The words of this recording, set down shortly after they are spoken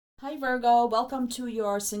Hi Virgo, welcome to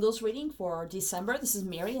your singles reading for December. This is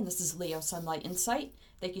Mary and this is Leo Sunlight Insight.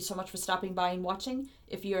 Thank you so much for stopping by and watching.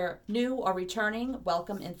 If you're new or returning,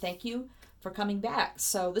 welcome and thank you for coming back.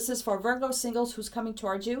 So this is for Virgo singles who's coming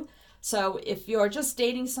towards you. So if you're just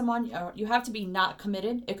dating someone, you have to be not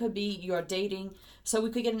committed. It could be you're dating. So we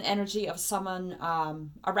could get an energy of someone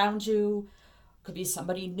around you. Could be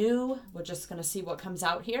somebody new. We're just going to see what comes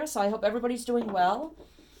out here. So I hope everybody's doing well.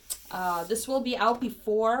 This will be out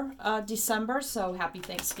before December, so happy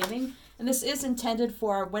Thanksgiving. And this is intended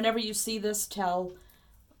for whenever you see this, till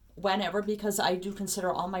whenever, because I do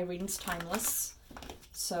consider all my readings timeless.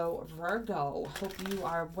 So Virgo, hope you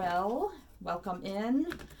are well. Welcome in.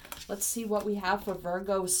 Let's see what we have for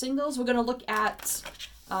Virgo singles. We're going to look at,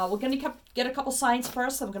 we're going to get a couple signs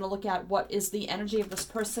first. I'm going to look at what is the energy of this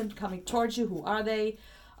person coming towards you. Who are they?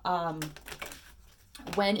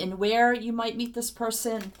 When and where you might meet this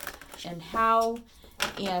person, and how,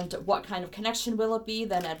 and what kind of connection will it be,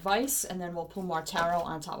 then advice, and then we'll pull more tarot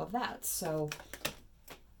on top of that. So,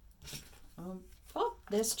 oh,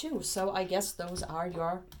 there's two. So I guess those are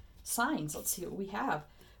your signs. Let's see what we have.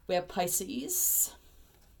 We have Pisces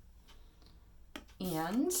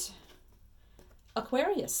and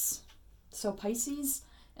Aquarius. So Pisces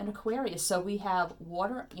and Aquarius. So we have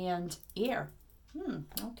water and air.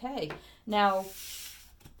 Okay. Now,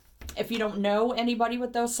 if you don't know anybody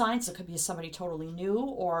with those signs, it could be somebody totally new,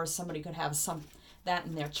 or somebody could have that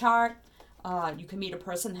in their chart. You can meet a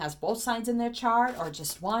person that has both signs in their chart, or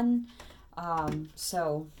just one.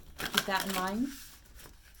 So keep that in mind.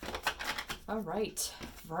 All right,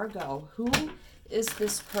 Virgo. Who is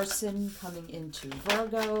this person coming into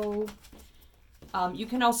Virgo? You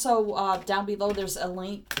can also, down below, there's a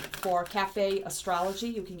link for Cafe Astrology.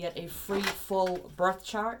 You can get a free full birth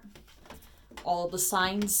chart. All the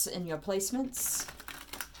signs in your placements.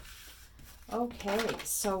 Okay,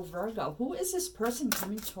 so Virgo. Who is this person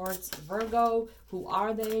coming towards Virgo? Who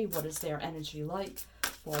are they? What is their energy like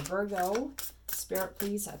for Virgo? Spirit,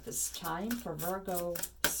 please, at this time for Virgo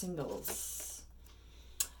singles.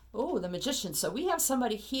 Oh, the Magician. So we have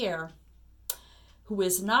somebody here who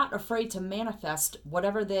is not afraid to manifest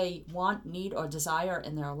whatever they want, need, or desire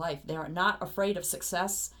in their life. They are not afraid of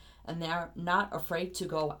success, and they're not afraid to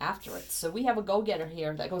go after it. So we have a go-getter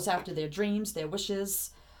here that goes after their dreams, their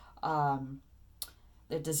wishes,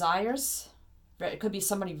 their desires. It could be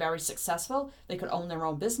somebody very successful. They could own their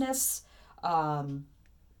own business, be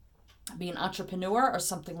an entrepreneur or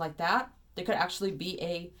something like that. They could actually be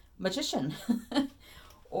a magician.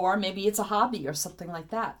 Or maybe it's a hobby or something like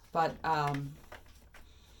that. But,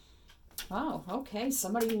 oh, okay.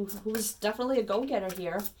 Somebody who's definitely a go-getter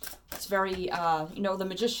here. It's very, the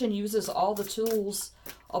magician uses all the tools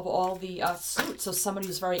of all the suits. So somebody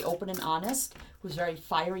who's very open and honest, who's very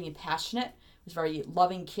fiery and passionate, who's very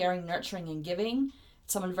loving, caring, nurturing, and giving.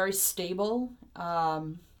 Someone very stable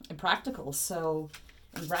and practical, so,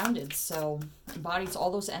 and grounded. So embodies all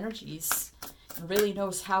those energies and really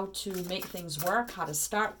knows how to make things work, how to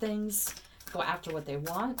start things, go after what they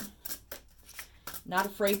want. Not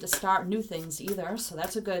afraid to start new things either, so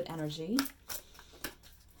that's a good energy.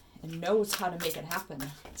 And knows how to make it happen.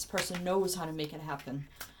 This person knows how to make it happen.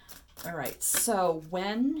 All right, so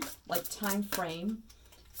when, like time frame,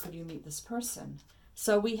 could you meet this person?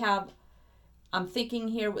 So we have, I'm thinking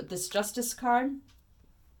here with this Justice card,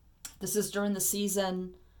 this is during the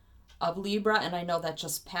season of Libra, and I know that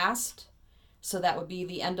just passed. So that would be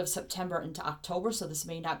the end of September into October, so this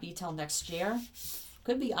may not be till next year.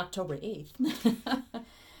 Could be October 8th.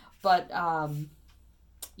 But,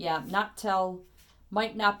 yeah, not till,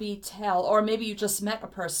 might not be till, or maybe you just met a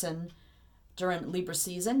person during Libra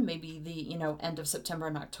season, maybe the, end of September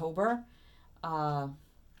and October. And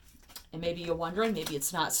maybe you're wondering, maybe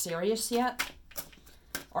it's not serious yet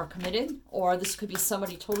or committed, or this could be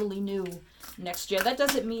somebody totally new next year. That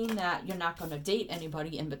doesn't mean that you're not going to date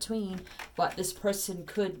anybody in between, but this person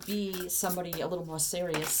could be somebody a little more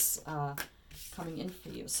serious coming in for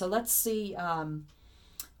you. So let's see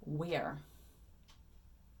where.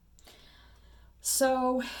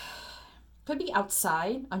 So could be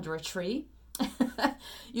outside under a tree.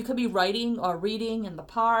 You could be writing or reading in the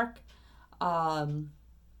park under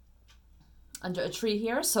a tree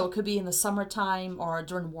here. So it could be in the summertime or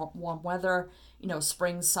during warm weather,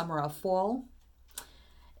 spring, summer, or fall.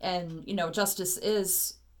 And, Justice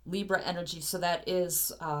is Libra energy, so that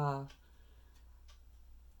is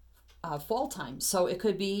fall time. So it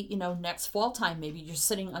could be, next fall time. Maybe you're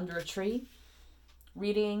sitting under a tree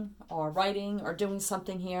reading or writing or doing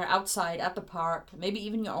something here outside at the park, maybe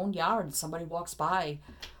even your own yard. Somebody walks by,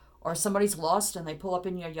 or somebody's lost and they pull up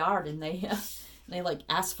in your yard and they like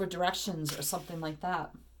ask for directions or something like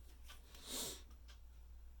that.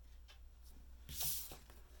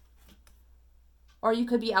 Or you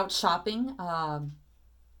could be out shopping. I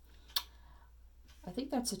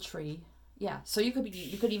think that's a tree. Yeah, so you could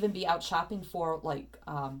even be out shopping for like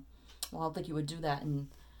well, I don't think you would do that in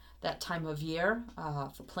that time of year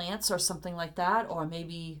for plants or something like that, or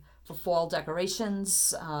maybe for fall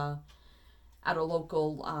decorations at a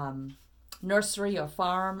local nursery or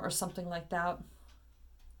farm or something like that.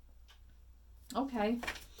 Okay,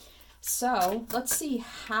 so let's see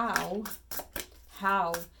how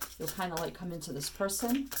you'll kind of like come into this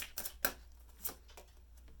person.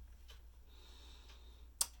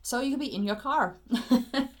 So you could be in your car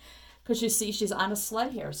because you see she's on a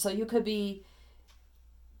sled here. So you could be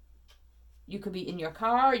in your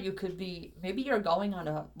car. You could be, maybe you're going on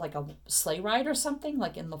a sleigh ride or something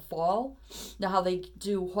like in the fall. Now how they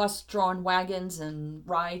do horse-drawn wagons and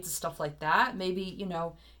rides and stuff like that. Maybe, you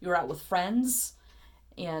know, you're out with friends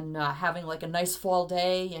and having like a nice fall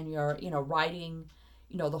day and you're, you know, riding,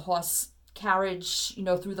 you know, the horse carriage, you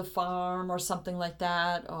know, through the farm or something like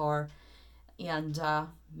that. And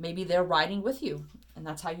maybe they're riding with you and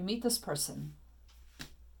that's how you meet this person.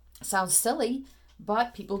 Sounds silly,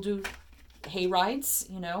 but people do hay rides,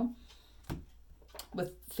 you know,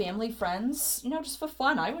 with family, friends, you know, just for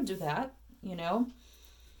fun. I would do that, you know.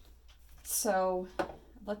 So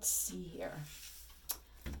let's see here.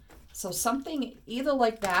 So something either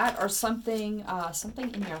like that or something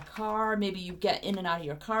in your car. Maybe you get in and out of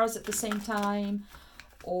your cars at the same time,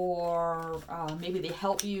 or maybe they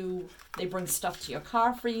help you. They bring stuff to your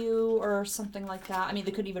car for you or something like that. I mean,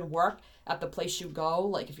 they could even work at the place you go.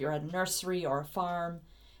 Like if you're at a nursery or a farm,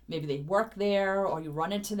 maybe they work there, or you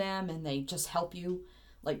run into them and they just help you,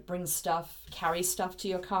 like bring stuff, carry stuff to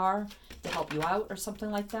your car to help you out or something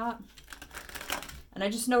like that. And I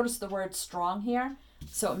just noticed the word strong here.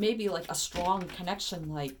 So it may be like a strong connection,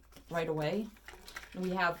 like right away. And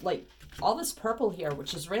we have like all this purple here,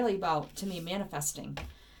 which is really about, to me, manifesting.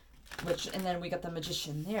 And then we got the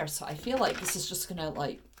Magician there. So I feel like this is just going to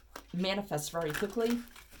like manifest very quickly.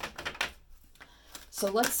 So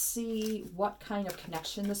let's see what kind of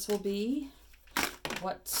connection this will be.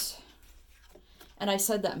 And I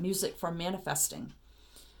said that music for manifesting.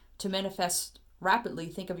 To manifest rapidly,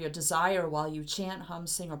 think of your desire while you chant, hum,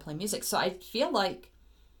 sing, or play music. So I feel like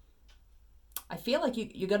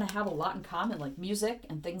you're going to have a lot in common, like music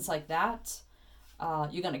and things like that.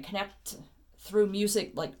 You're going to connect through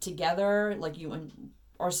music, like together, like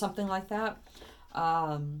or something like that.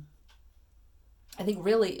 I think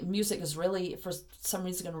really music is really, for some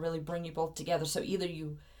reason, going to really bring you both together. So either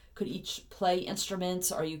you could each play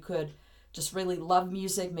instruments, or you could just really love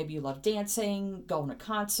music. Maybe you love dancing, going to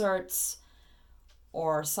concerts,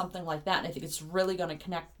 or something like that. And I think it's really going to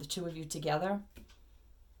connect the two of you together.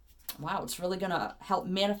 Wow, it's really going to help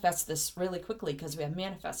manifest this really quickly because we have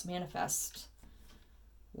manifest.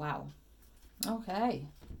 Wow. Okay.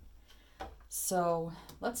 So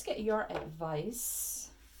let's get your advice.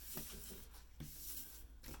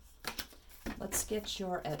 Let's get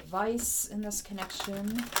your advice in this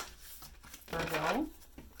connection, Virgo.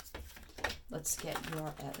 Let's get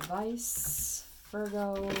your advice,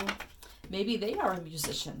 Virgo. Maybe they are a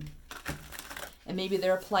musician. And maybe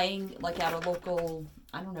they're playing like at a local,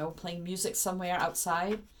 I don't know, playing music somewhere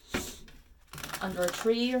outside under a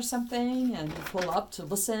tree or something, and you pull up to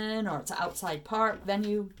listen, or it's an outside park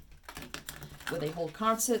venue where they hold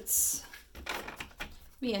concerts.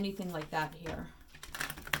 Be anything like that here.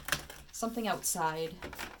 Something outside.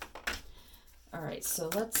 All right, so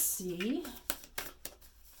let's see.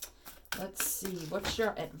 What's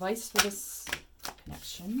your advice for this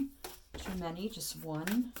connection? Too many, just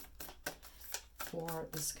one for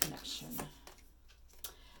this connection.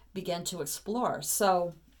 Begin to explore.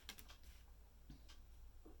 So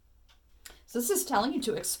this is telling you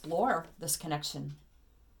to explore this connection.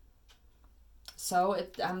 So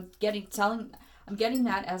I'm getting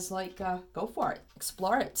that as like, go for it,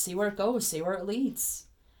 explore it, see where it goes, see where it leads.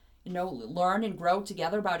 You know, learn and grow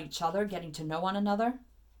together about each other, getting to know one another.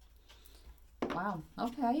 Wow,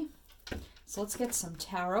 okay. So let's get some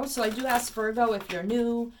tarot. So I do ask Virgo, if you're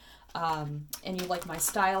new and you like my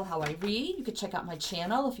style, how I read, you could check out my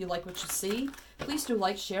channel. If you like what you see, please do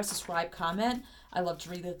like, share, subscribe, comment. I love to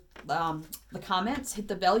read the comments. Hit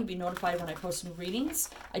the bell. You'll be notified when I post new readings.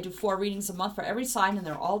 I do 4 readings a month for every sign, and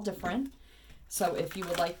they're all different. So if you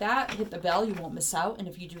would like that, hit the bell. You won't miss out. And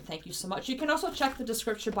if you do, thank you so much. You can also check the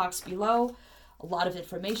description box below. A lot of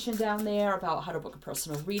information down there about how to book a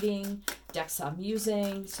personal reading, decks I'm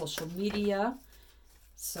using, social media.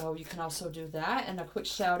 So you can also do that. And a quick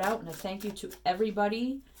shout out and a thank you to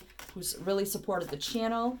everybody who's really supported the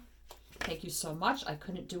channel. Thank you so much. I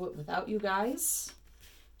couldn't do it without you guys.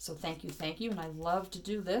 So thank you. And I love to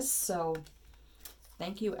do this. So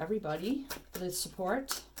Thank you, everybody, for the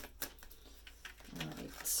support. All right.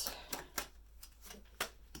 So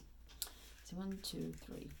 1, 2,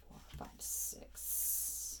 3, 4, 5,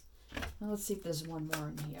 6. Now let's see if there's one more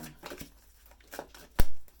in here.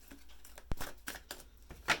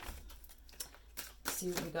 Let's see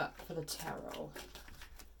what we got for the tarot.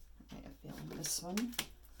 I have a feeling this one.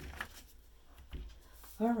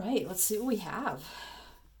 All right, let's see what we have.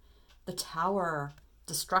 The Tower,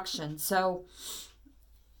 destruction. So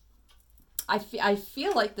I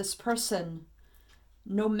feel like this person,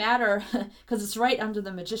 no matter, because it's right under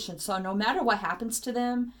the Magician, so no matter what happens to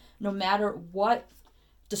them, no matter what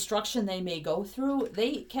destruction they may go through,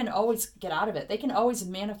 they can always get out of it. They can always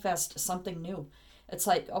manifest something new. It's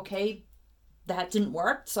like, okay, that didn't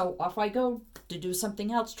work, so off I go to do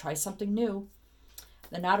something else, try something new.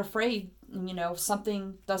 They're not afraid, you know, if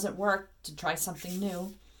something doesn't work, to try something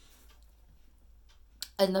new.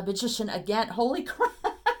 And the Magician, again, holy crap.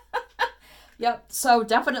 Yep, so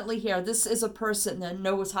definitely here, this is a person that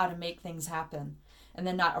knows how to make things happen. And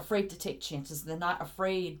they're not afraid to take chances. They're not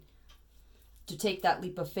afraid to take that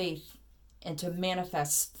leap of faith and to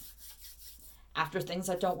manifest after things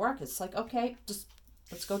that don't work. It's like, okay, just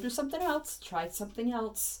let's go do something else. Try something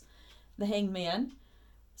else. The Hangman.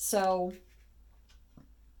 So,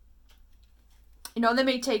 you know, they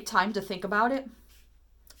may take time to think about it.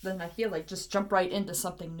 Then I feel like just jump right into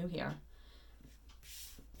something new here.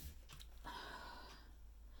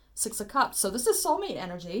 6 of Cups. So this is soulmate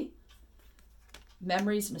energy.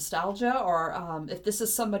 Memories, nostalgia, or if this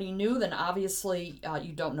is somebody new, then obviously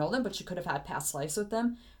you don't know them, but you could have had past lives with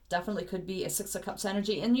them. Definitely could be a 6 of Cups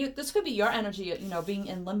energy. And this could be your energy, you know, being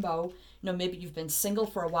in limbo. You know, maybe you've been single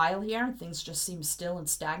for a while here and things just seem still and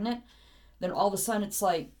stagnant. Then all of a sudden it's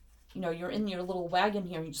like, you know, you're in your little wagon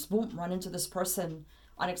here. You just, boom, run into this person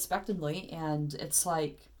unexpectedly. And it's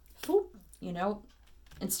like, whoop, you know,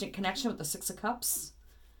 instant connection with the 6 of Cups.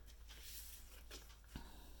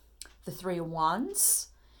 The 3 of Wands.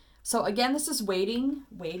 So again, this is waiting,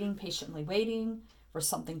 patiently waiting for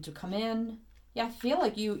something to come in. Yeah, I feel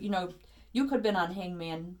like you know, you could have been on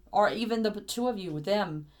Hangman, or even the two of you with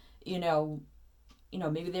them, you know,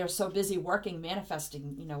 maybe they're so busy working,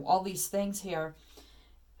 manifesting, you know, all these things here,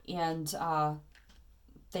 and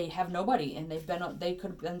they have nobody, and they could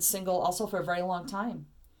have been single also for a very long time.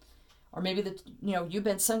 Or maybe you've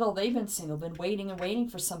been single, they've been single, been waiting and waiting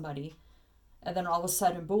for somebody. And then all of a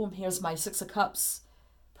sudden, boom, here's my 6 of Cups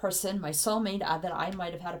person, my soulmate that I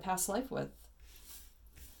might have had a past life with.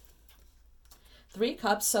 3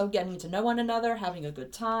 Cups, so getting to know one another, having a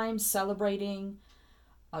good time, celebrating,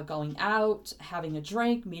 going out, having a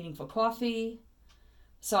drink, meeting for coffee.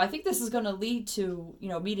 So I think this is going to lead to, you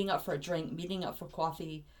know, meeting up for a drink, meeting up for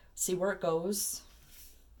coffee, see where it goes.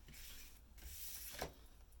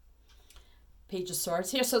 Page of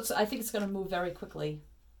Swords here, so I think it's going to move very quickly.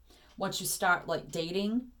 Once you start like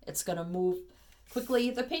dating, it's going to move quickly.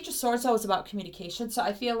 The Page of Swords is about communication. So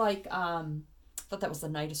I feel like, I thought that was the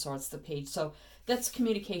Knight of Swords, the page. So that's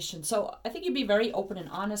communication. So I think you'd be very open and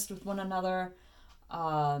honest with one another,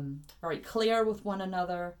 very clear with one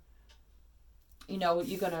another. You know,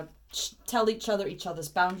 you're going to tell each other's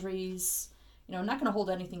boundaries. You know, not going to hold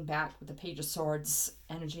anything back with the Page of Swords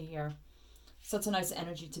energy here. So it's a nice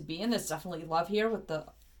energy to be in. There's definitely love here with the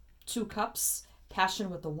 2 Cups. Passion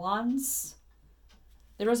with the Wands.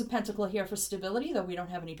 There is a Pentacle here for stability, though we don't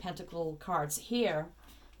have any Pentacle cards here.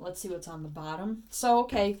 Let's see what's on the bottom. So,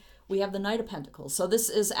 okay, we have the Knight of Pentacles. So this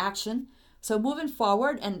is action. So moving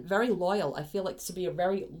forward and very loyal. I feel like this to be a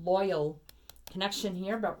very loyal connection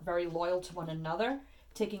here, but very loyal to one another.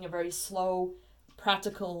 Taking a very slow,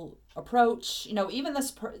 practical approach. You know, even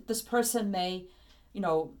this person may, you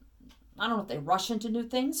know, I don't know if they rush into new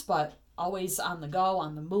things, but always on the go,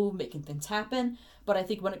 on the move, making things happen. But I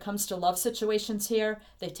think when it comes to love situations here,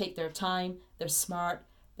 they take their time, they're smart,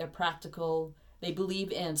 they're practical, they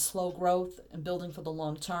believe in slow growth and building for the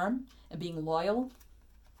long term and being loyal.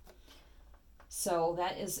 So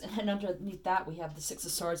that is, and underneath that we have the 6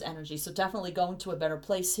 of Swords energy. So definitely going to a better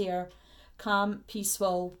place here. Calm,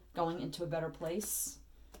 peaceful, going into a better place.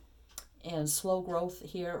 And slow growth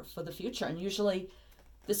here for the future. And usually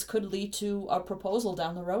this could lead to a proposal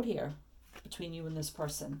down the road here between you and this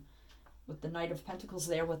person. With the Knight of Pentacles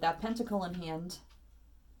there, with that pentacle in hand.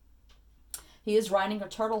 He is riding a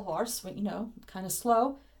turtle horse, you know, kind of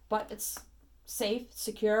slow, but it's safe,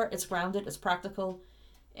 secure, it's grounded, it's practical,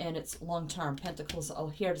 and it's long-term. Pentacles are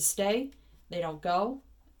here to stay. They don't go,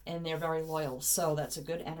 and they're very loyal. So that's a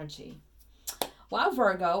good energy. Wow,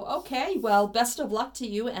 Virgo. Okay, well, best of luck to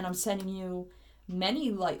you, and I'm sending you many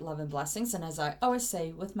light, love, and blessings. And as I always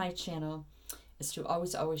say with my channel, is to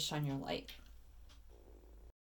always, always shine your light.